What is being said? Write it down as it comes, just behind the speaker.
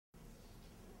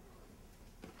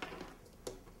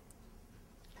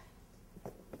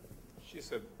She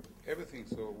said everything,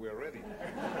 so we are ready.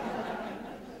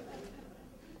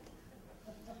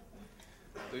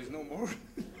 There is no more?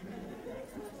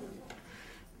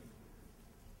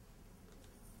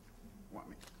 1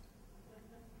 minute.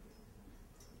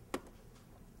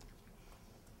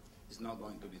 It's not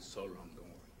going to be so long, don't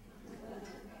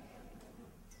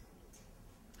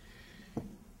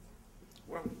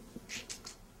worry. Well,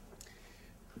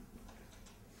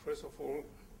 first of all,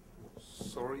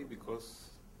 sorry because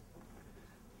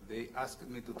they asked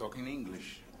me to talk in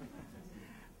English,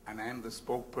 and I am the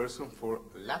spokesperson for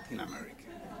Latin America.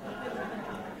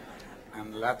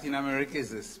 And Latin America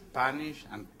is a Spanish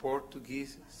and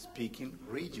Portuguese speaking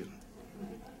region,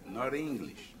 not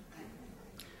English.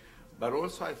 But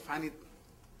also I find it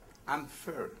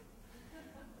unfair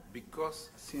because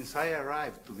since I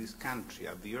arrived to this country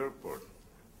at the airport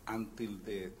until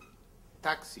the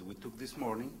taxi we took this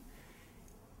morning,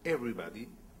 everybody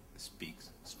speaks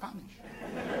Spanish.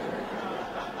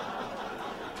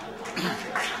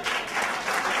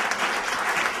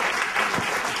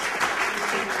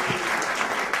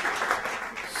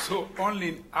 So only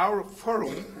in our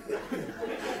forum,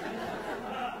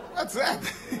 what's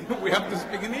that? We have to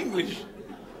speak in English.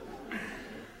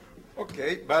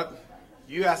 Okay, but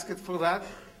you asked for that.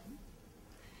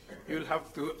 You'll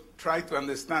have to try to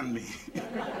understand me.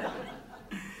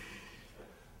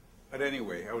 But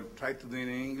anyway, I will try to do it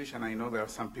in English, and I know there are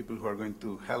some people who are going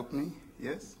to help me.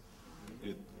 Yes?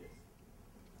 Good.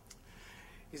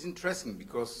 It's interesting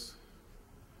because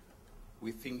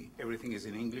we think everything is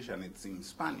in English and it's in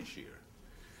Spanish here.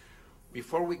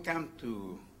 Before we come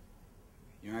to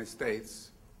United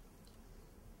States,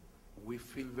 we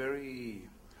feel very,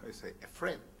 how do I say,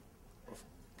 afraid of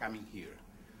coming here.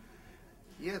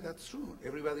 Yeah, that's true.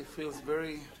 Everybody feels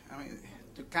very, I mean,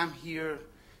 to come here,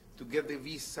 to get the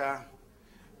visa,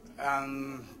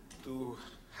 and to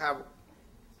have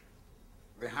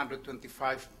the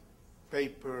 125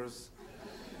 papers,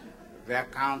 the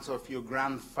accounts of your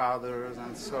grandfathers,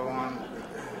 and so on.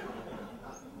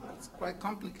 It's quite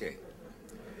complicated.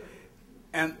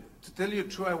 And to tell you the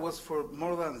truth, I was for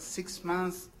more than 6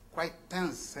 months quite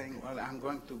tense, saying, well, I'm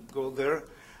going to go there.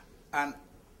 And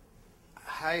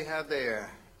I had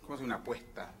una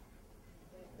apuesta,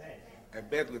 a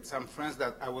bet with some friends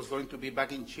that I was going to be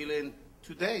back in Chile in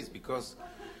 2 days because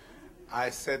I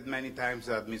said many times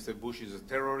that Mr. Bush is a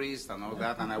terrorist and all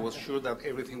that, and I was sure that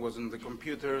everything was in the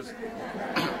computers.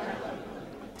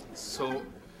 So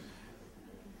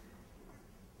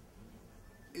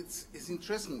it's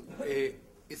interesting.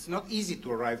 It's not easy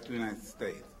to arrive to the United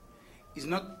States. It's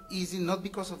not easy, not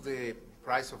because of the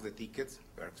price of the tickets,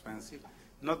 they're expensive,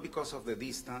 not because of the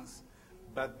distance,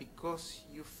 but because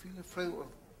you feel afraid of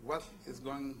what is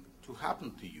going to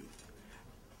happen to you.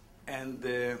 And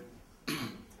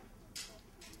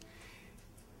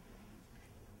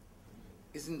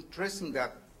it's interesting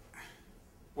that,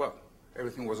 well,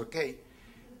 everything was okay,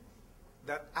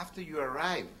 that after you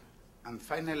arrive and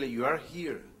finally you are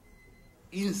here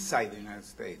inside the United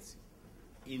States,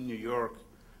 in New York,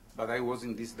 but I was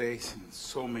in these days in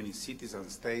so many cities and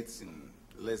states in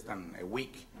less than a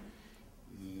week,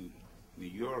 in New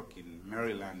York, in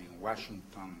Maryland, in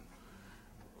Washington,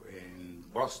 in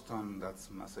Boston, that's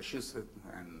Massachusetts,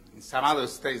 and in some other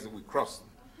states that we crossed.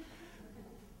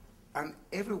 And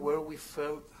everywhere we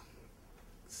felt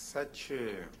such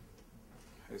a,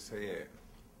 I say,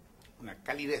 una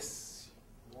calidez,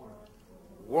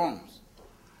 warmth.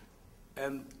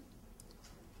 And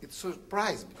it's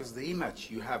surprised because the image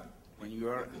you have when you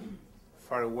are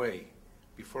far away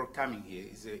before coming here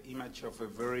is an image of a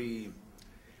very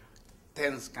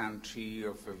tense country,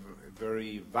 of a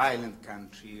very violent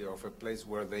country, of a place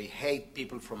where they hate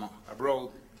people from abroad.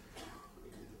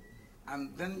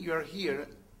 And then you are here,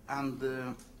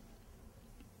 and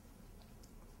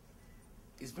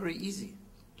it's very easy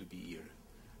to be here.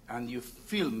 And you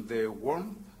feel the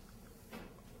warmth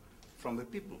from the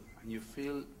people, and you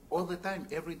feel all the time,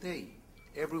 every day,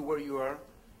 everywhere you are.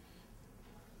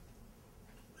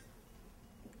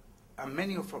 And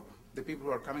many of the people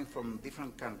who are coming from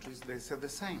different countries, they said the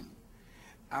same.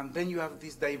 And then you have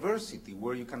this diversity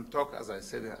where you can talk, as I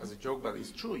said as a joke, but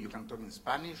it's true, you can talk in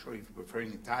Spanish, or if you prefer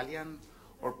in Italian,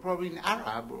 or probably in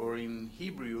Arab, or in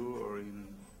Hebrew,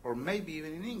 or maybe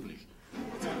even in English.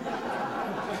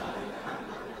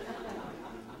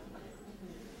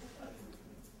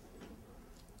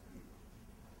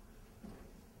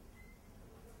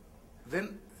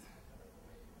 Then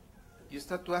you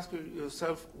start to ask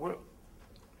yourself,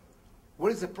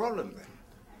 where is the problem then?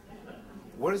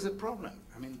 Where is the problem?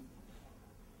 I mean,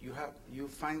 you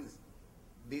find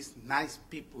these nice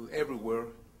people everywhere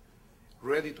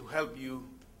ready to help you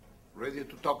ready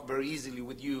to talk very easily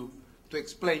with you, to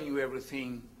explain you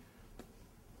everything,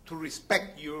 to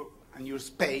respect you and your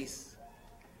space.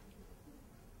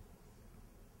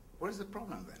 What is the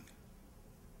problem then?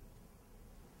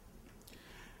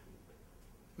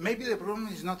 Maybe the problem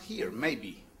is not here,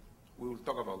 maybe. We will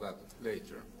talk about that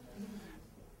later.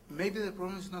 Maybe the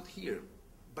problem is not here,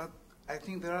 but I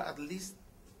think there are at least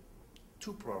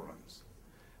two problems.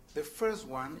 The first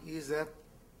one is that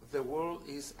the world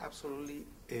is absolutely,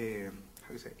 how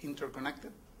do you say,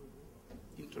 interconnected?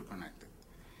 Interconnected.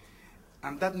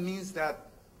 And that means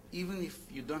that even if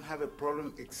you don't have a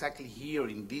problem exactly here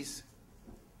in this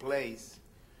place,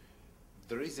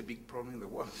 there is a big problem in the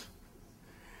world.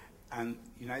 And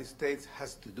the United States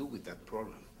has to do with that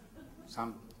problem,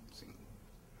 something.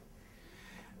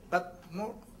 But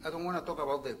more, I don't want to talk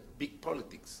about the big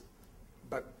politics,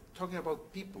 but talking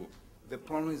about people, the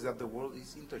problem is that the world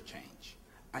is interchange,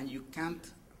 and you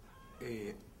can't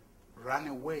run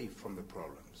away from the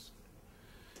problems.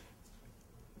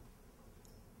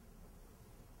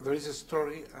 There is a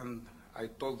story, and I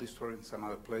told this story in some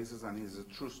other places, and it's a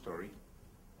true story.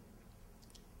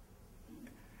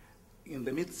 In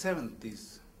the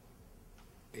mid-70s,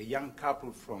 a young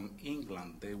couple from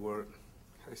England, they were,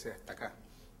 how do you say, hasta acá,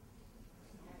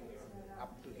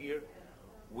 up to here,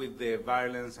 with the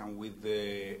violence and with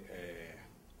the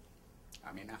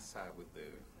amenaza, with the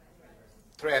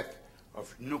threat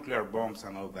of nuclear bombs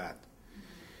and all that.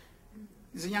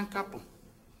 It's a young couple.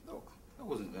 No, that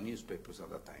wasn't in the newspapers at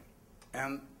that time.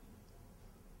 And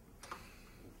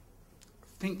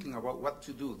thinking about what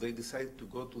to do, they decided to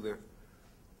go to the,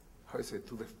 how do you say,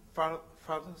 to the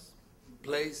farthest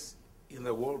place in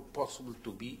the world possible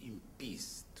to be in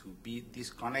peace, to be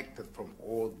disconnected from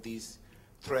all this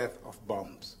threat of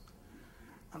bombs.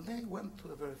 And they went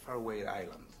to a very far away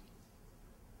island.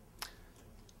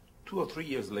 2 or 3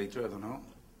 years later, I don't know,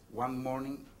 one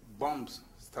morning, bombs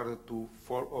started to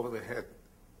fall over the head,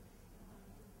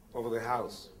 over the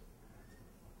house.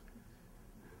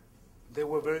 They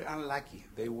were very unlucky.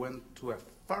 They went to a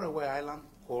faraway island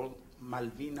called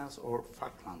Malvinas or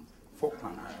Falkland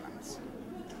Islands.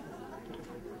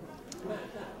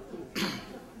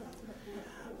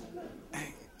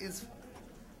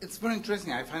 It's very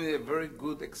interesting. I find it a very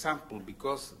good example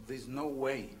because there's no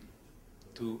way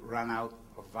to run out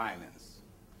of violence.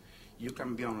 You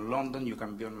can be on London, you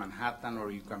can be on Manhattan,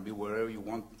 or you can be wherever you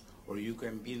want, or you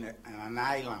can be in an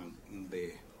island in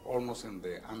the, almost in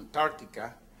the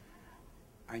Antarctica,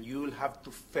 and you will have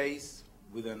to face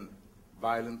with a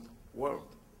violent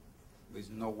world. There's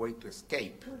no way to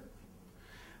escape.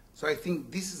 So I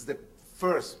think this is the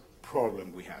first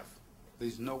problem we have.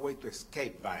 There's no way to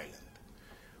escape violence.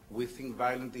 We think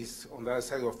violence is on the other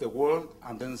side of the world,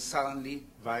 and then suddenly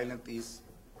violence is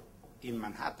in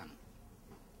Manhattan.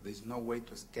 There's no way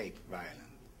to escape violence.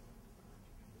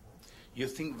 You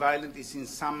think violence is in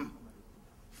some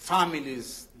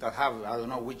families that have, I don't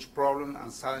know which problem,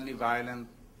 and suddenly violence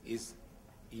is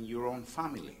in your own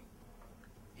family,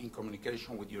 in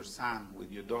communication with your son,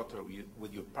 with your daughter,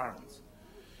 with your parents.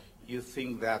 You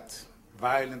think that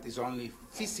violence is only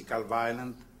physical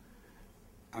violence,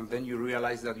 and then you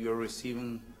realize that you're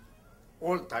receiving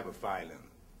all type of violence,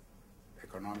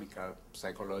 economical,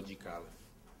 psychological,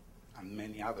 and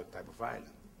many other type of violence.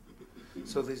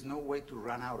 So there's no way to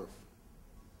run out of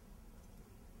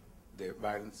the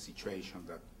violent situation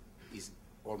that is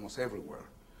almost everywhere.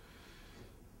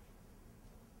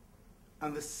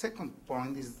 And the second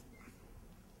point is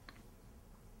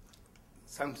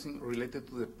something related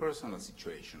to the personal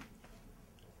situation.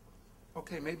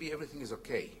 Okay, maybe everything is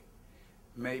okay.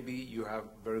 Maybe you have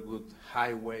very good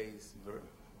highways,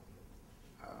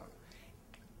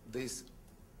 there's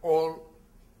all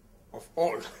of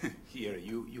all here.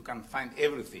 You can find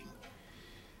everything.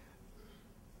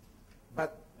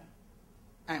 But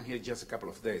I'm here just a couple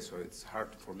of days, so it's hard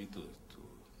for me to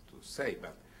say.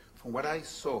 But from what I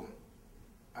saw,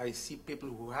 I see people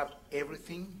who have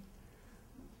everything,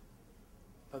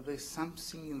 but there's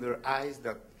something in their eyes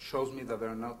that shows me that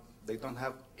they don't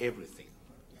have everything.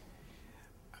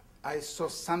 I saw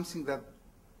something that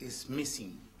is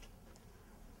missing.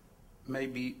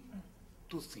 Maybe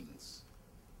two things.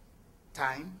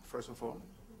 Time, first of all.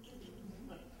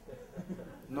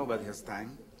 Nobody has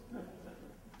time.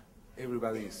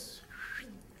 Everybody is.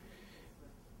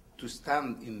 To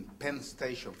stand in Penn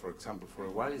Station, for example, for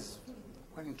a while is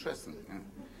quite interesting.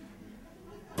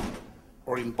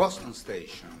 Or in Boston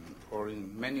Station, or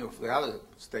in many of the other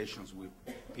stations we've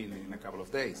been in a couple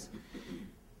of days.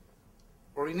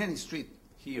 Or in any street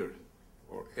here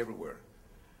or everywhere.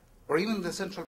 Or even the Central